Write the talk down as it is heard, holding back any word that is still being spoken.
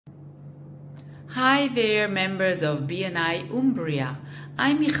Hi there, members of BNI Umbria.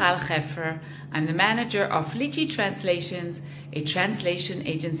 I'm Michal Hefer. I'm the manager of Lichi Translations, a translation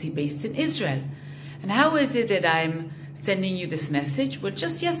agency based in Israel. And how is it that I'm sending you this message? Well,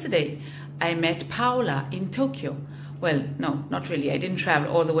 just yesterday, I met Paula in Tokyo. Well, no, not really. I didn't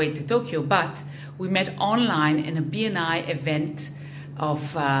travel all the way to Tokyo, but we met online in a BNI event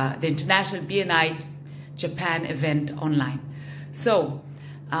of the International BNI Japan event online. So,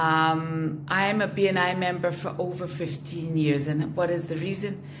 I'm a BNI member for over 15 years. And what is the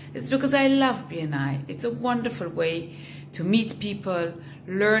reason? It's because I love BNI. It's a wonderful way to meet people,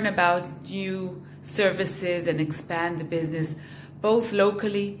 learn about new services, and expand the business both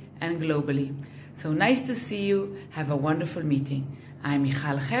locally and globally. So nice to see you. Have a wonderful meeting. I'm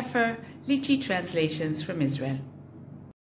Michal Hefer, Lichi Translations from Israel.